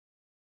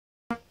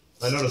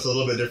I noticed a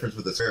little bit of difference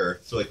with the square.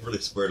 It's like really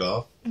squared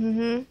off.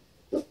 Mm-hmm.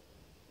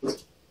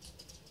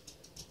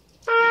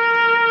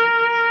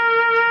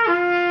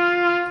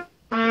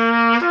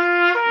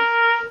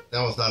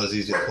 That one's not as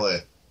easy to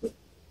play.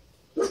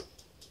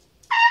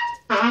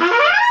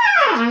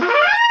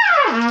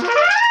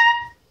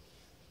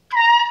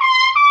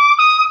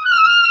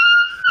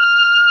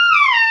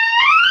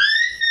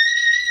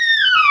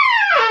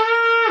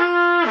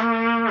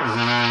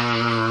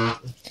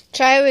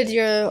 Try with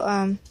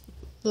your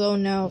low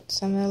notes,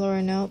 some of the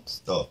lower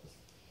notes. Oh.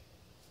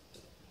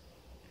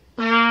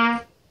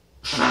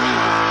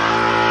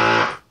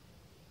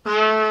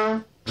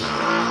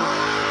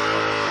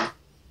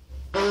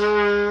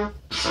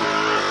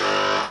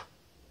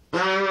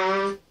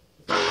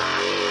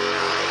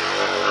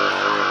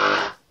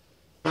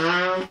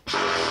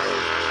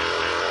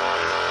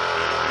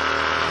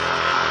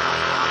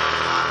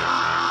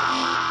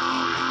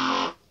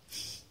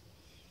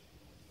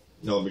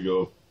 Now let me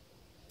go.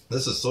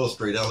 This is so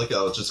straight down. Look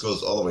how it just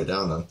goes all the way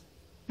down then.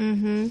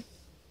 Mm-hmm.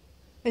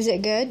 Is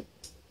it good?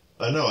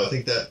 I know. I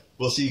think that.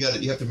 Well, see, you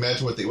have to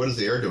imagine what is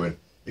the air doing?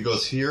 It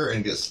goes here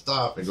and gets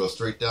stopped, and goes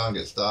straight down,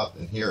 gets stopped,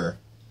 and here.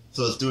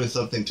 So it's doing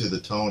something to the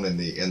tone and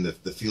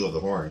the feel of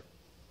the horn.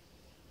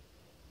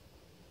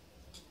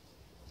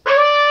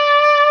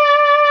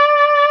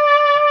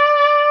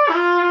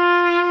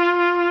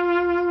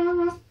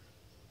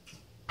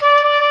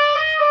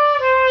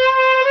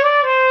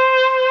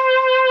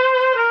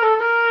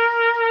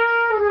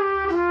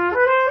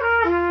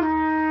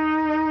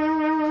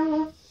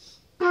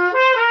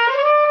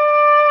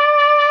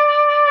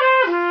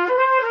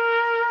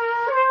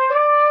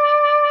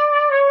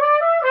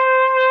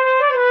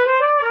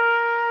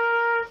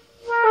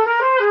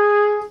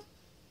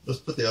 Let's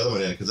put the other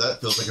one in because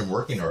that feels like I'm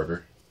working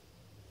harder.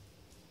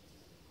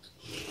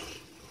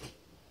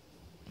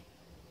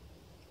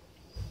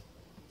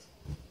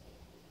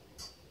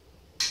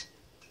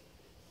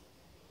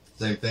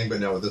 Same thing, but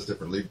now with this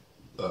different lead,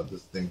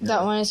 this thing here.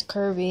 That one is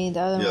curvy.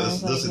 The other one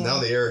is this is now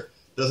the air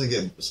doesn't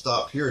get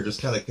stopped here; it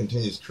just kind of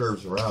continues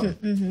curves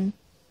around. Mm-hmm.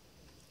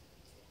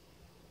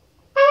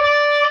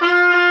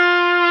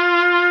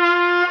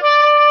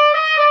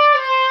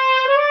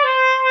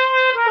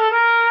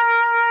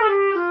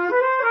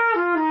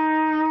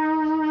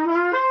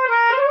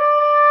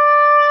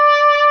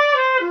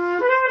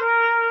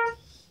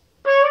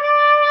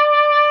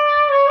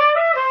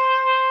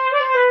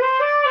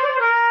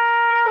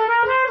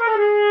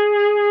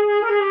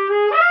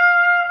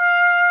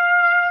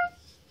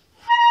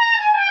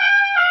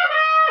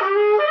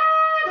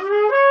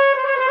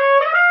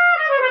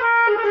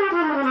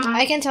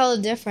 I can tell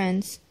the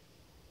difference.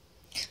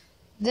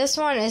 This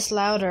one is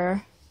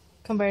louder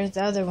compared to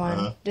the other one.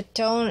 Uh-huh. The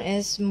tone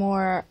is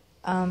more,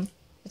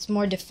 it's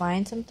more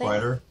defined. Something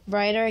Brighter.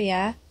 Brighter,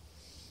 yeah.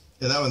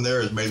 Yeah, that one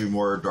there is maybe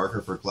more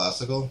darker for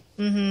classical.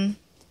 Mm-hmm.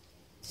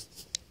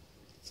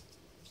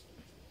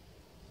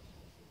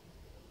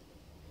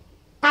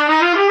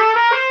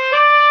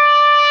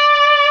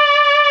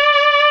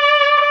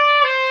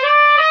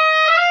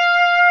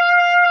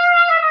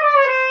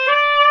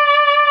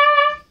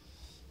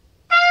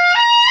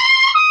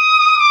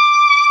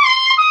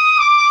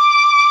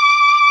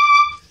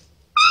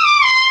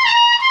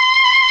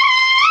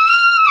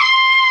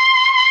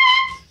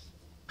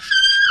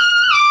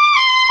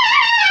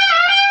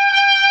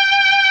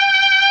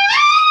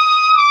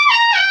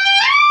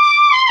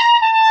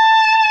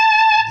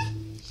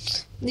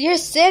 You're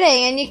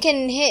sitting and you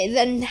can hit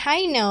the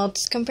high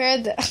notes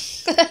compared to...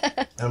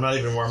 I'm not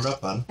even warmed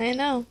up on. I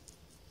know.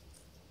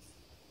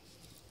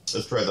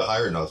 Let's try the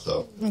higher notes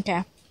though.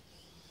 Okay.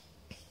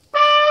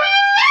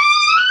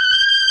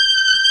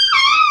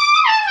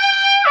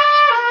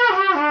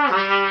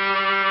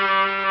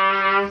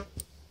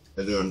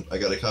 I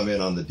gotta come in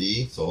on the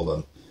D, so hold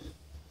on.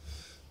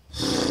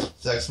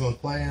 Saxophone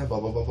playing, ba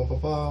ba ba ba ba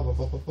ba ba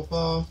ba ba ba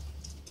ba.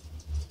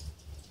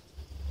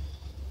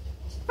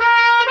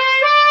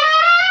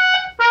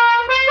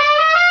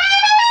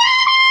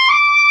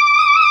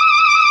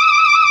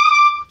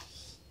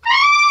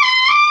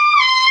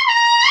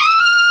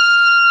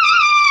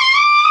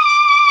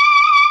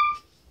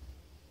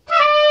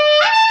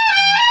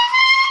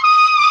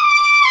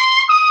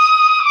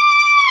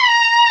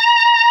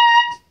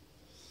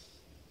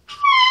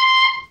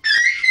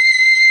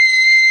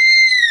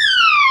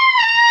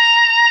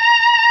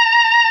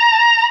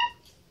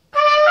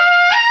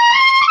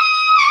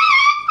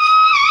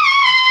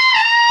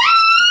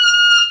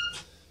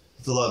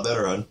 It's a lot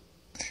better, hon.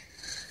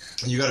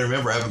 You gotta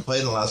remember, I haven't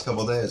played in the last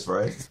couple of days,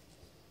 right?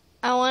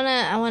 I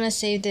wanna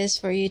save this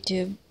for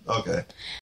YouTube. Okay.